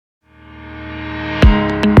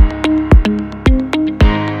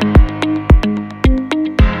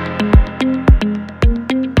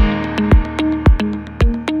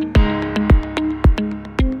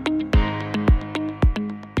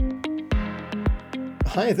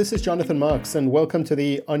Hi, this is Jonathan Marks, and welcome to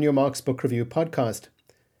the On Your Marks Book Review podcast.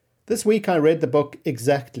 This week I read the book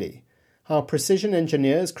Exactly: How Precision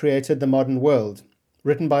Engineers Created the Modern World,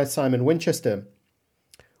 written by Simon Winchester.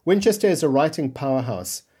 Winchester is a writing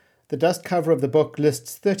powerhouse. The dust cover of the book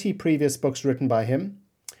lists 30 previous books written by him.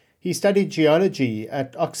 He studied geology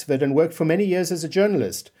at Oxford and worked for many years as a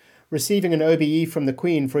journalist, receiving an OBE from the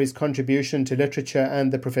Queen for his contribution to literature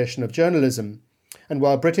and the profession of journalism. And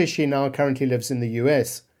while British, he now currently lives in the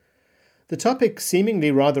US. The topic,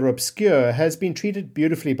 seemingly rather obscure, has been treated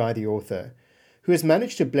beautifully by the author, who has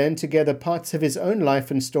managed to blend together parts of his own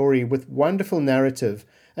life and story with wonderful narrative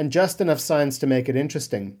and just enough science to make it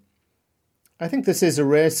interesting. I think this is a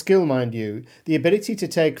rare skill, mind you, the ability to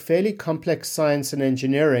take fairly complex science and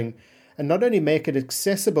engineering and not only make it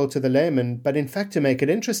accessible to the layman, but in fact to make it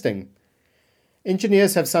interesting.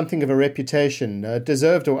 Engineers have something of a reputation,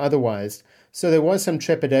 deserved or otherwise, so there was some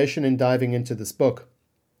trepidation in diving into this book.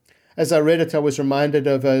 As I read it, I was reminded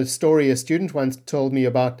of a story a student once told me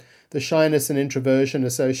about the shyness and introversion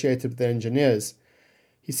associated with engineers.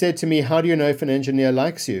 He said to me, "How do you know if an engineer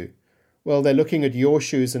likes you?" "Well, they're looking at your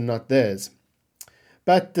shoes and not theirs."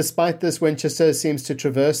 But despite this, Winchester seems to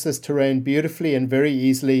traverse this terrain beautifully and very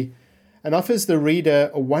easily, and offers the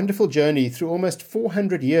reader a wonderful journey through almost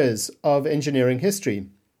 400 years of engineering history.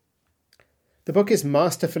 The book is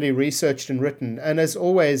masterfully researched and written, and as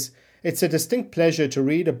always, it's a distinct pleasure to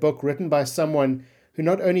read a book written by someone who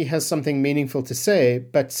not only has something meaningful to say,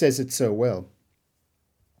 but says it so well.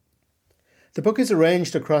 The book is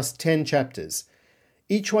arranged across 10 chapters,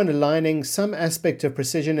 each one aligning some aspect of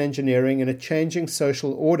precision engineering in a changing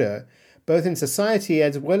social order, both in society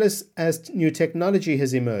as well as new technology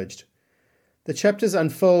has emerged. The chapters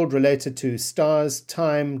unfold related to stars,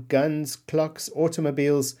 time, guns, clocks,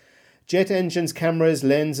 automobiles, jet engines, cameras,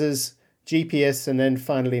 lenses, GPS, and then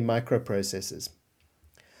finally microprocessors.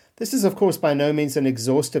 This is of course by no means an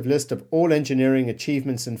exhaustive list of all engineering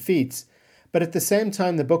achievements and feats, but at the same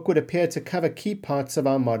time the book would appear to cover key parts of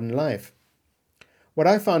our modern life. What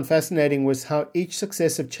I found fascinating was how each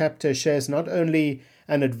successive chapter shares not only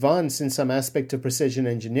an advance in some aspect of precision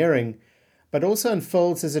engineering, but also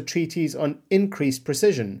unfolds as a treatise on increased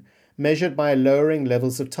precision, measured by lowering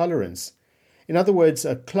levels of tolerance. In other words,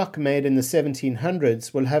 a clock made in the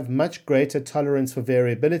 1700s will have much greater tolerance for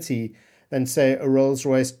variability than, say, a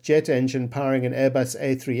Rolls-Royce jet engine powering an Airbus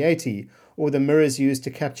A380, or the mirrors used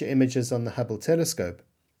to capture images on the Hubble telescope.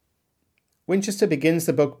 Winchester begins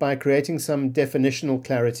the book by creating some definitional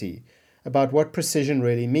clarity about what precision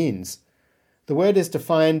really means. The word is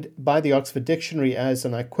defined by the Oxford Dictionary as,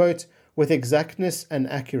 and I quote, "with exactness and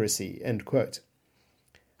accuracy," end quote.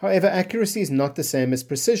 However, accuracy is not the same as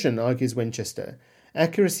precision, argues Winchester.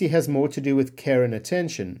 Accuracy has more to do with care and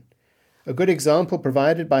attention. A good example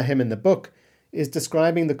provided by him in the book is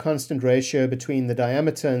describing the constant ratio between the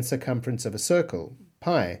diameter and circumference of a circle,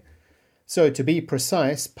 pi. So to be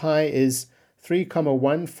precise, pi is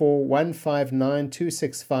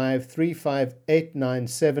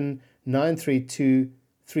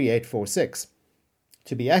 3,141592653589793238846.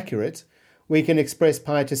 To be accurate, we can express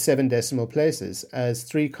pi to 7 decimal places as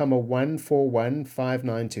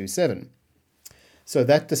 3,1415927. So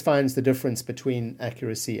that defines the difference between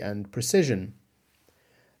accuracy and precision.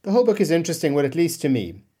 The whole book is interesting, well, at least to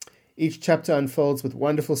me. Each chapter unfolds with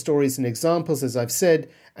wonderful stories and examples, as I've said,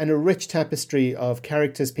 and a rich tapestry of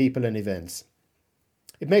characters, people, and events.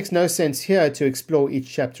 It makes no sense here to explore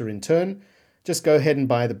each chapter in turn. Just go ahead and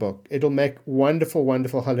buy the book. It'll make wonderful,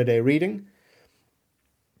 wonderful holiday reading.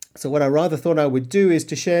 So what I rather thought I would do is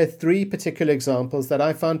to share 3 particular examples that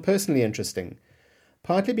I found personally interesting,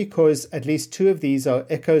 partly because at least 2 of these are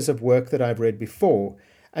echoes of work that I've read before,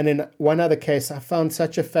 and in one other case I found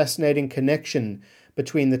such a fascinating connection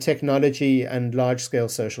between the technology and large-scale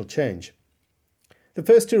social change. The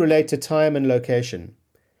first 2 relate to time and location.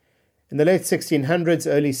 In the late 1600s,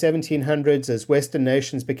 early 1700s, as Western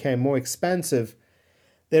nations became more expansive,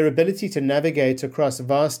 their ability to navigate across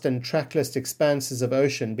vast and trackless expanses of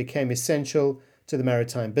ocean became essential to the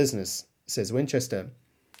maritime business, says Winchester.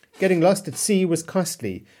 Getting lost at sea was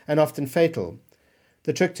costly and often fatal.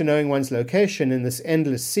 The trick to knowing one's location in this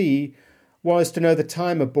endless sea was to know the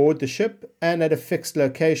time aboard the ship and at a fixed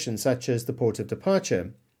location, such as the port of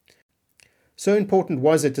departure. So important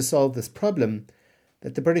was it to solve this problem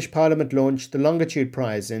that the British Parliament launched the Longitude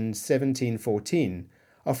Prize in 1714,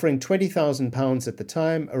 offering £20,000 at the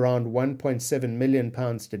time, around £1.7 million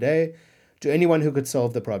today, to anyone who could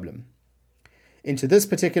solve the problem. Into this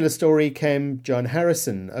particular story came John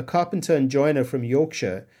Harrison, a carpenter and joiner from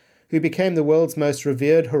Yorkshire, who became the world's most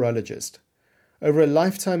revered horologist. Over a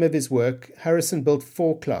lifetime of his work, Harrison built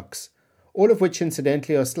 4 clocks, all of which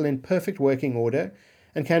incidentally are still in perfect working order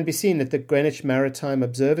and can be seen at the Greenwich Maritime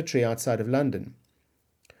Observatory outside of London.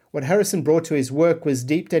 What Harrison brought to his work was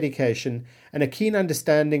deep dedication and a keen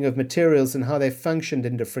understanding of materials and how they functioned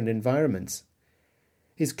in different environments.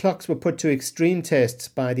 His clocks were put to extreme tests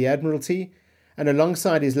by the Admiralty, and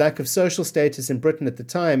alongside his lack of social status in Britain at the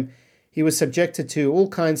time, he was subjected to all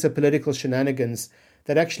kinds of political shenanigans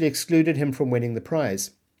that actually excluded him from winning the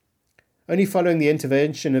prize. Only following the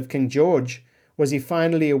intervention of King George was he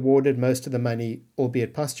finally awarded most of the money,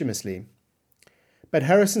 albeit posthumously. But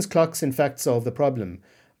Harrison's clocks in fact solved the problem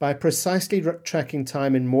by precisely tracking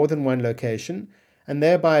time in more than one location and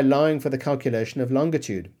thereby allowing for the calculation of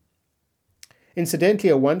longitude. Incidentally,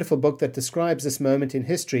 a wonderful book that describes this moment in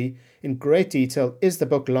history in great detail is the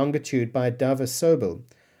book Longitude by Dava Sobel.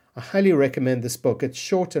 I highly recommend this book. It's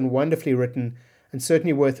short and wonderfully written and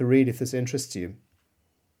certainly worth a read if this interests you.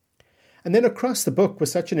 And then across the book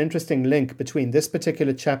was such an interesting link between this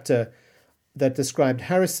particular chapter that described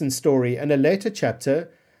Harrison's story and a later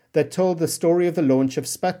chapter that told the story of the launch of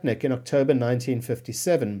Sputnik in October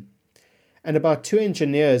 1957 and about two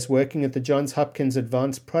engineers working at the Johns Hopkins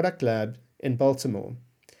Advanced Product Lab in Baltimore.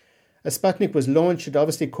 As Sputnik was launched, it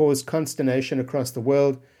obviously caused consternation across the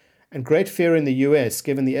world and great fear in the US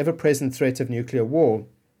given the ever-present threat of nuclear war.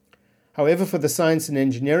 However, for the science and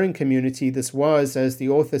engineering community, this was, as the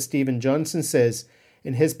author Stephen Johnson says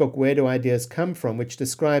in his book Where Do Ideas Come From, which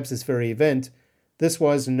describes this very event, this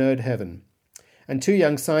was nerd heaven. And two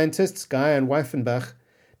young scientists, Guy and Weifenbach,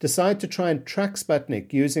 decide to try and track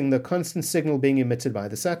Sputnik using the constant signal being emitted by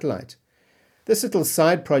the satellite. This little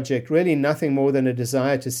side project, really nothing more than a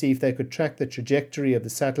desire to see if they could track the trajectory of the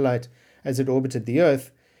satellite as it orbited the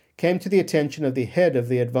Earth, came to the attention of the head of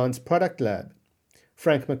the Advanced Product Lab.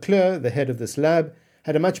 Frank McClure, the head of this lab,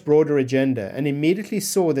 had a much broader agenda and immediately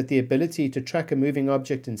saw that the ability to track a moving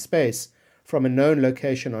object in space from a known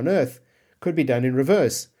location on Earth could be done in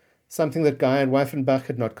reverse, something that Guy and Weifenbach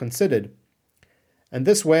had not considered. And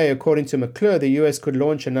this way, according to McClure, the US could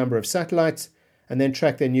launch a number of satellites and then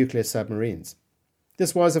track their nuclear submarines.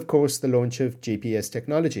 This was, of course, the launch of GPS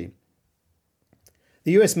technology.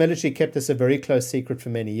 The US military kept this a very close secret for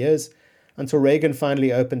many years, until Reagan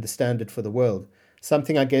finally opened the standard for the world,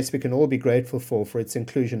 something I guess we can all be grateful for its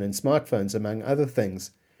inclusion in smartphones, among other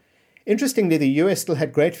things. Interestingly, the US still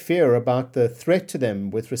had great fear about the threat to them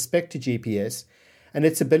with respect to GPS and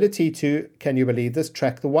its ability to, can you believe this,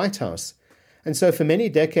 track the White House. And so for many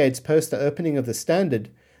decades post the opening of the standard,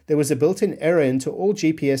 there was a built-in error into all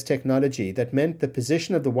GPS technology that meant the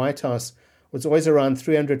position of the White House was always around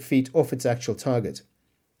 300 feet off its actual target.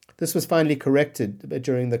 This was finally corrected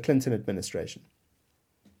during the Clinton administration.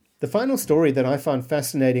 The final story that I found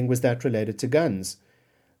fascinating was that related to guns.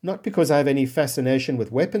 Not because I have any fascination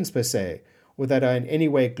with weapons per se, or that I in any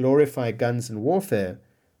way glorify guns and warfare,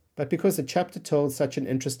 but because the chapter told such an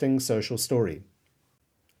interesting social story.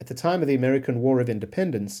 At the time of the American War of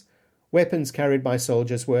Independence, weapons carried by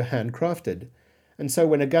soldiers were handcrafted, and so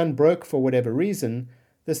when a gun broke for whatever reason,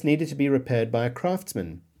 this needed to be repaired by a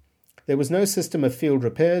craftsman. There was no system of field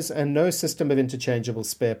repairs and no system of interchangeable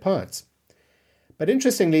spare parts. But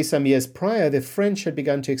interestingly, some years prior, the French had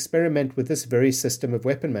begun to experiment with this very system of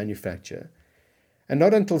weapon manufacture. And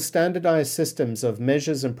not until standardized systems of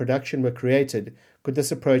measures and production were created could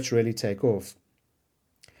this approach really take off.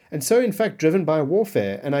 And so, in fact, driven by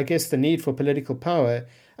warfare, and I guess the need for political power,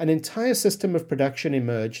 an entire system of production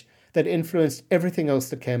emerged that influenced everything else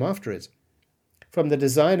that came after it. From the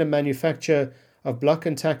design and manufacture of block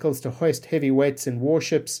and tackles to hoist heavy weights in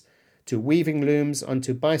warships, to weaving looms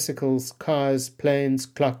onto bicycles, cars, planes,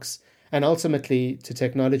 clocks, and ultimately to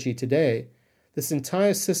technology today, this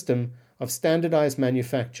entire system of standardized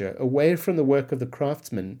manufacture, away from the work of the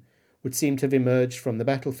craftsman, would seem to have emerged from the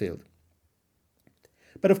battlefield.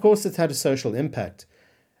 But of course it's had a social impact.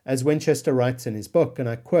 As Winchester writes in his book, and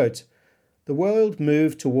I quote, "The world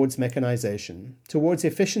moved towards mechanization, towards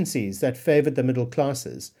efficiencies that favored the middle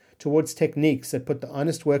classes, towards techniques that put the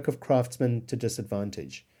honest work of craftsmen to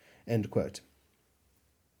disadvantage." End quote.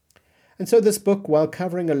 And so this book, while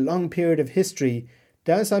covering a long period of history,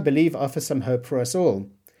 does, I believe, offer some hope for us all,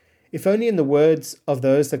 if only in the words of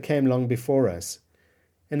those that came long before us.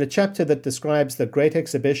 In the chapter that describes the Great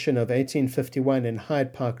Exhibition of 1851 in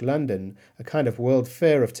Hyde Park, London, a kind of world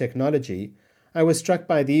fair of technology, I was struck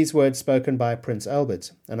by these words spoken by Prince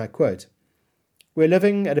Albert, and I quote, "We're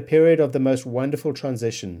living at a period of the most wonderful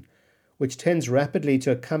transition, which tends rapidly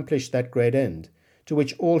to accomplish that great end, to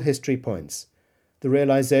which all history points, the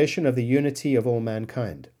realization of the unity of all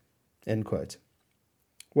mankind." End quote.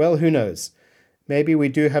 Well, who knows? Maybe we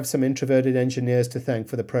do have some introverted engineers to thank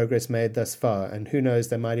for the progress made thus far, and who knows,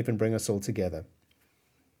 they might even bring us all together.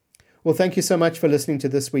 Well, thank you so much for listening to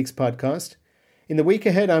this week's podcast. In the week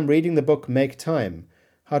ahead, I'm reading the book Make Time,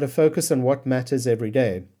 How to Focus on What Matters Every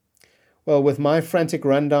Day. Well, with my frantic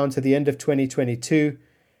rundown to the end of 2022,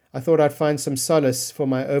 I thought I'd find some solace for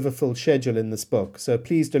my overfilled schedule in this book, so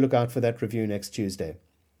please do look out for that review next Tuesday.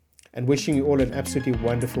 And wishing you all an absolutely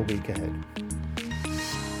wonderful week ahead.